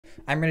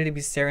I'm ready to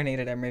be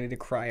serenaded. I'm ready to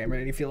cry. I'm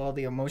ready to feel all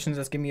the emotions.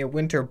 Just give me a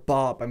winter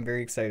bop. I'm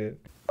very excited.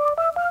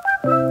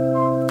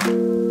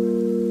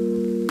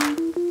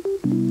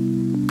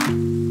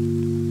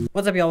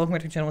 What's up, y'all? Welcome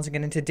back to the channel once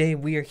again, and today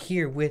we are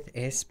here with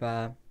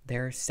Aespa,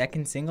 their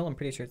second single. I'm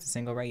pretty sure it's a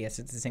single, right? Yes,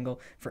 it's a single.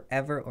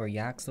 Forever or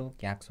약속.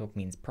 약속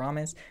means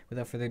promise.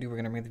 Without further ado, we're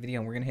gonna make the video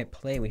and we're gonna hit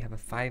play. We have a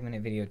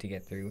 5-minute video to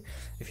get through.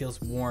 It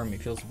feels warm.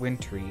 It feels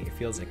wintry. It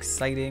feels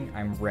exciting.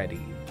 I'm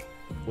ready.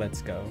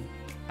 Let's go.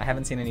 I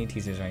haven't seen any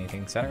teasers or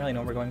anything, so I don't really know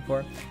what we're going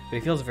for, but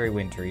it feels very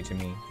wintry to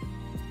me.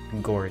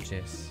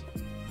 Gorgeous.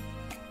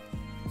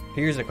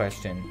 Here's a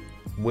question.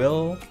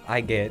 Will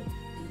I get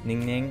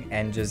Ning Ning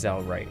and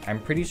Giselle right? I'm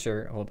pretty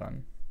sure, hold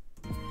on.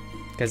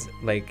 Because,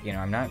 like, you know,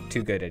 I'm not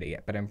too good at it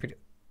yet, but I'm pretty,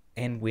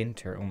 and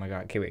winter, oh my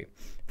god, okay, wait.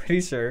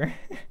 Pretty sure,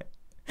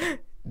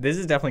 this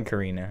is definitely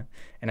Karina,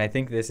 and I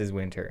think this is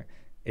winter.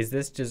 Is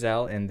this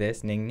Giselle and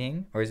this Ning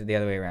Ning, or is it the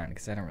other way around?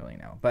 Because I don't really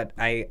know, but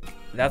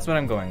that's what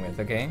I'm going with,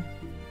 okay?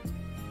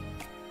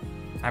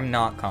 I'm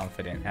not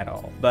confident at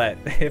all, but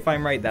if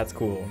I'm right, that's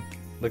cool.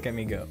 Look at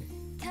me go.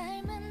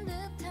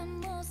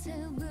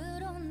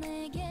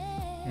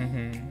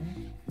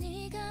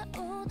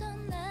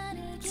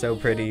 So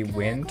pretty.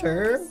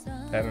 Winter?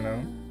 I don't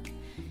know.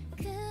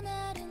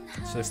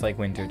 It's just like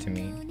winter to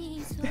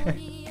me.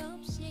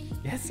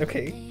 Yes,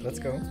 okay, let's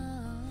go.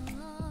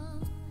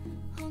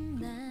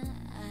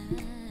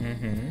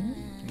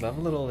 Love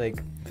a little,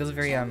 like, feels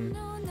very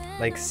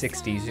like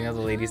 60s, you know, the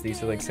ladies that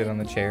used to like sit on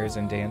the chairs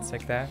and dance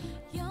like that?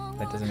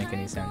 That doesn't make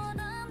any sense.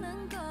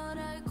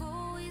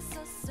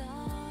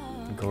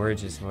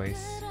 Gorgeous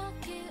voice.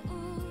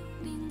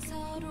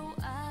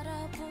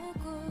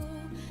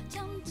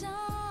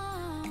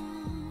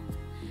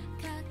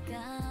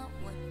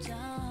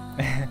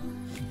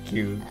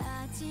 Cute.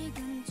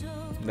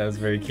 That was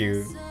very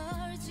cute.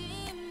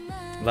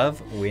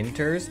 Love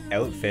Winter's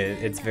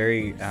outfit. It's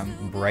very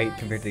bright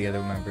compared to the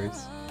other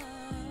members.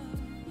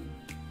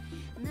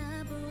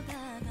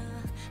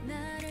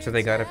 So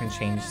they got up and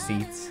changed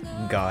seats.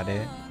 Got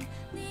it.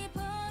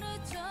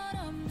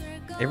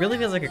 It really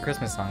feels like a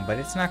Christmas song, but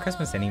it's not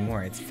Christmas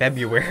anymore. It's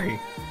February.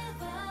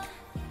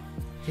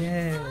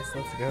 Yes,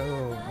 let's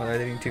go. Well, are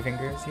they doing 2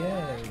 fingers?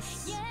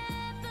 Yes.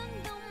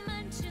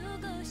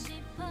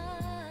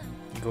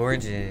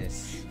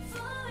 Gorgeous.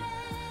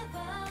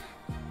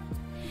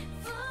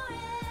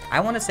 I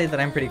want to say that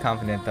I'm pretty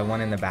confident the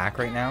one in the back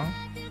right now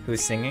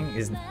who's singing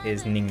is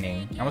Ning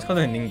Ning. I almost called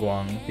her Ning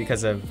Guang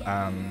because of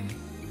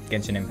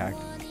Genshin Impact.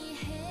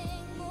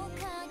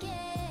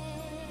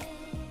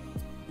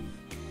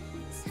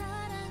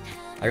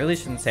 I really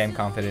shouldn't say I'm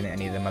confident in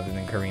any of them other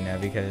than Karina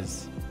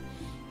because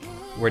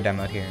we're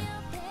demoed here.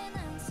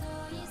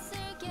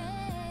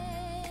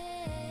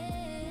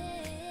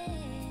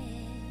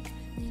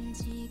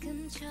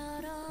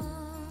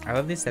 I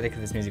love the aesthetic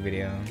of this music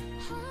video.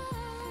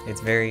 It's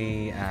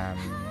very,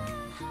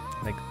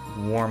 like,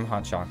 warm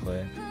hot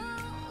chocolate.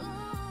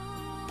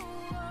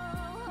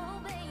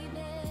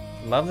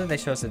 Love that they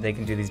show us that they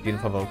can do these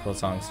beautiful vocal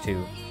songs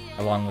too,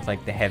 along with,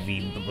 like, the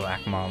heavy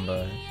Black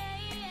Mamba.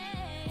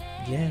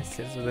 Yes,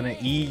 it's with an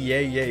E, yeah,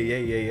 yeah, yeah,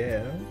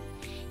 yeah,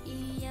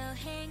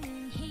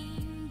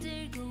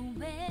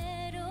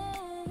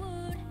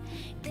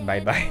 yeah.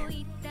 Bye-bye.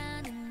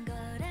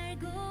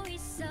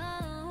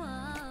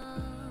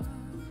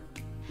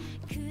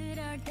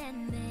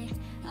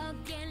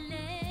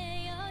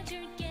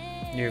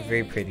 You're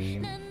very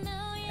pretty.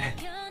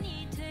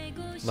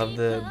 Love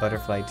the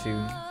butterfly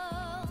too.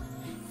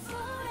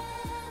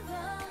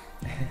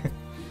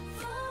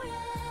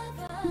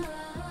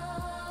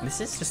 This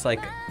is just like,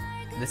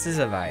 this is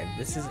a vibe.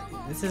 This is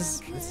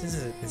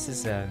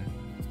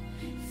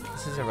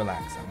a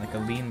relax song, like a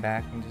lean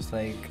back and just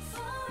like,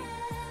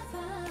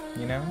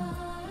 you know.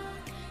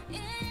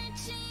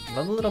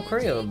 Love the little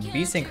choreo.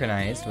 Be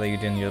synchronized while you're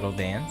doing your little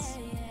dance.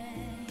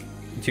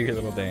 Do your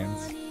little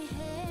dance.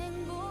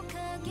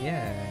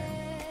 Yeah.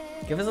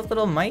 Give us a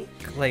little mic,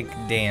 like,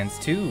 dance,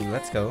 too.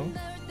 Let's go.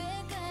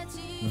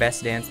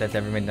 Best dance that's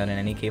ever been done in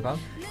any K-pop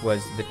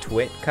was the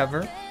Twit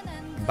cover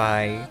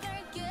by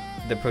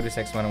the Produce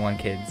X 101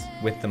 kids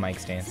with the mic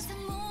stance.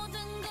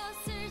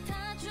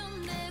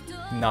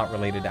 Not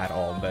related at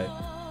all, but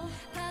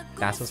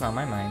that's what's on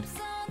my mind.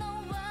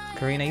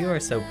 Karina, you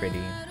are so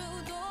pretty.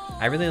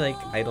 I really like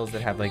idols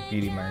that have, like,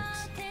 beauty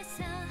marks.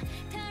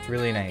 It's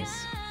really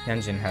nice.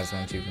 Hyunjin has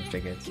one, too, from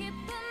Spigots.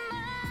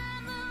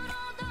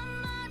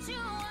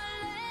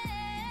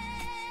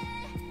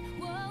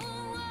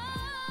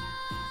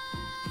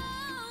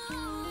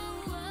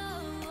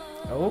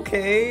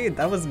 Okay,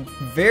 that was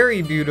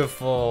very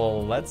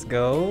beautiful. Let's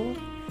go.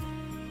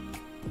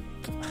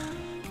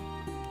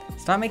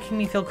 Stop making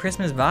me feel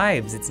Christmas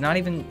vibes. It's not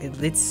even,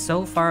 it's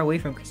so far away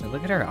from Christmas.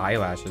 Look at her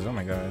eyelashes, oh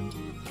my god.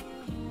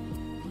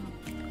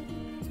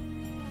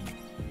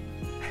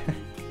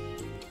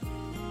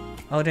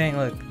 Oh dang,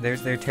 look,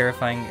 there's their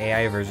terrifying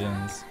AI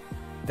versions.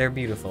 They're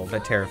beautiful,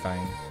 but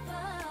terrifying.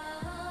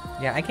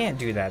 Yeah, I can't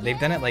do that. They've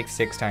done it like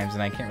 6 times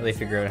and I can't really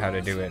figure out how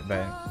to do it,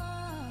 but...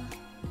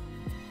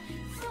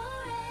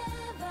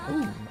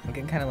 Ooh, I'm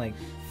getting kind of like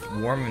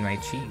warm in my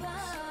cheeks.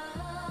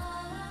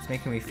 It's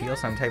making me feel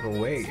some type of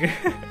way.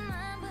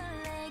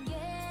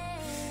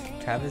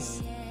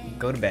 Travis,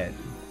 go to bed.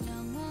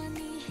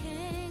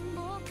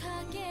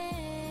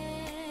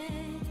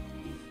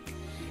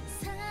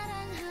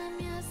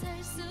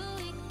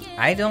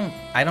 I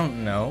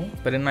don't know,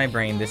 but in my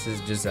brain this is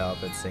Giselle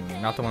that's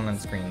singing, not the one on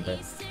screen, but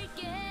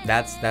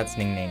that's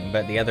Ning Ning,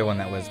 but the other one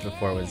that was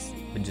before was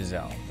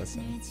Giselle.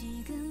 Listen,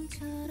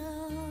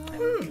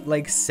 I'm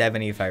like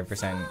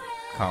 75%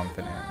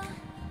 confident,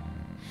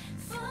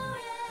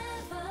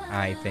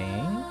 I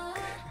think.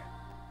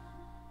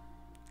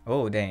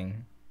 Oh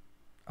dang,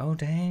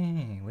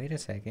 wait a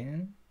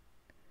second.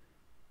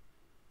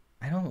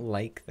 I don't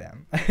like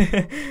them.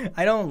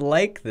 I don't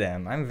like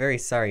them. I'm very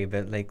sorry,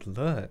 but like,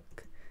 look.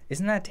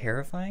 Isn't that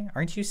terrifying?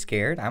 Aren't you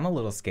scared? I'm a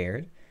little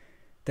scared.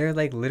 They're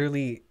like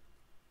literally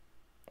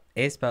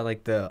Aespa,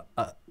 like the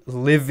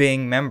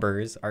living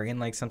members are in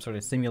like some sort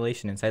of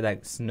simulation inside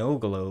that snow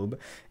globe,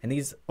 and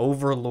these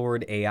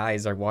overlord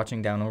AIs are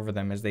watching down over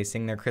them as they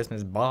sing their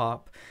Christmas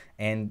bop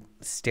and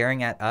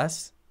staring at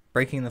us,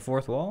 breaking the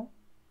fourth wall.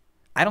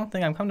 I don't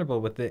think I'm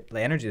comfortable with the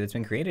energy that's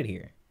been created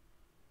here.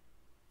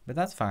 But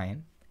that's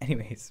fine.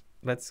 Anyways,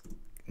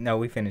 no,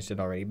 we finished it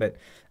already, but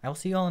I will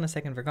see you all in a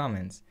second for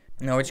comments.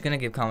 No, we're just going to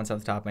give comments off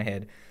the top of my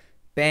head.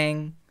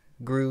 Bang,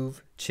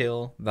 groove,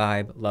 chill,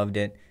 vibe, loved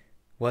it.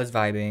 Was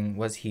vibing,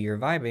 was here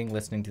vibing,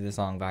 listening to the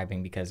song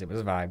vibing because it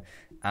was a vibe.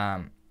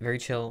 Very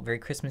chill, very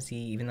Christmassy,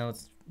 even though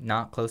it's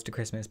not close to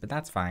Christmas, but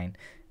that's fine.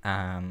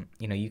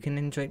 You know, you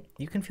can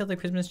feel the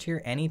Christmas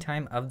cheer any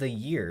time of the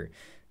year.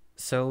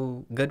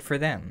 So good for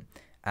them.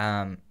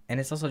 And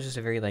it's also just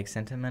a very like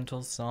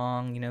sentimental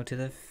song, you know, to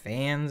the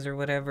fans or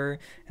whatever.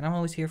 And I'm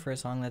always here for a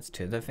song that's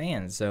to the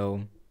fans.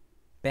 So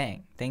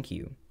bang, thank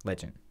you,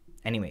 legend.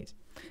 Anyways,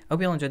 I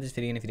hope you all enjoyed this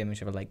video, and if you did, make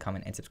sure to like,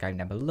 comment, and subscribe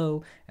down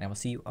below, and I will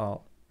see you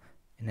all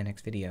in the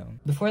next video.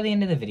 Before the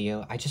end of the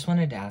video, I just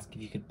wanted to ask if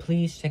you could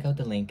please check out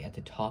the link at the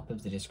top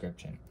of the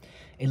description.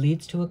 It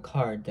leads to a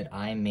card that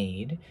I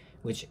made,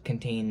 which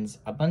contains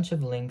a bunch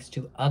of links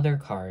to other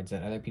cards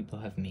that other people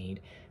have made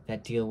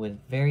that deal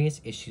with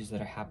various issues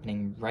that are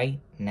happening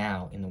right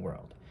now in the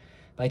world.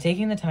 By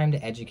taking the time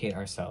to educate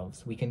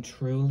ourselves, we can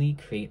truly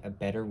create a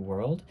better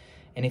world.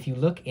 And if you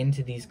look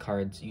into these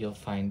cards, you'll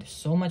find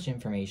so much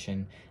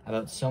information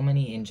about so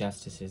many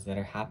injustices that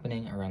are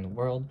happening around the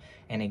world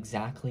and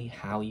exactly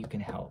how you can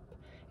help,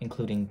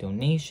 including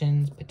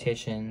donations,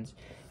 petitions,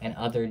 and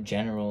other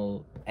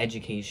general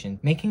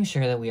education. Making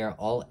sure that we are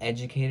all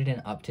educated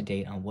and up to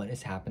date on what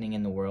is happening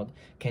in the world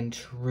can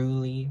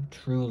truly,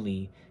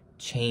 truly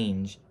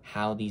change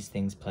how these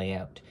things play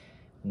out.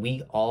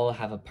 We all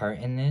have a part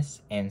in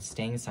this, and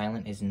staying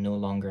silent is no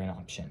longer an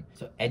option.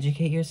 So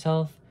educate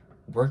yourself,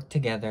 work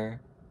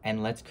together,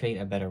 and let's create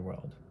a better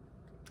world.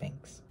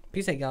 Thanks.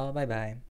 Peace out, y'all. Bye-bye.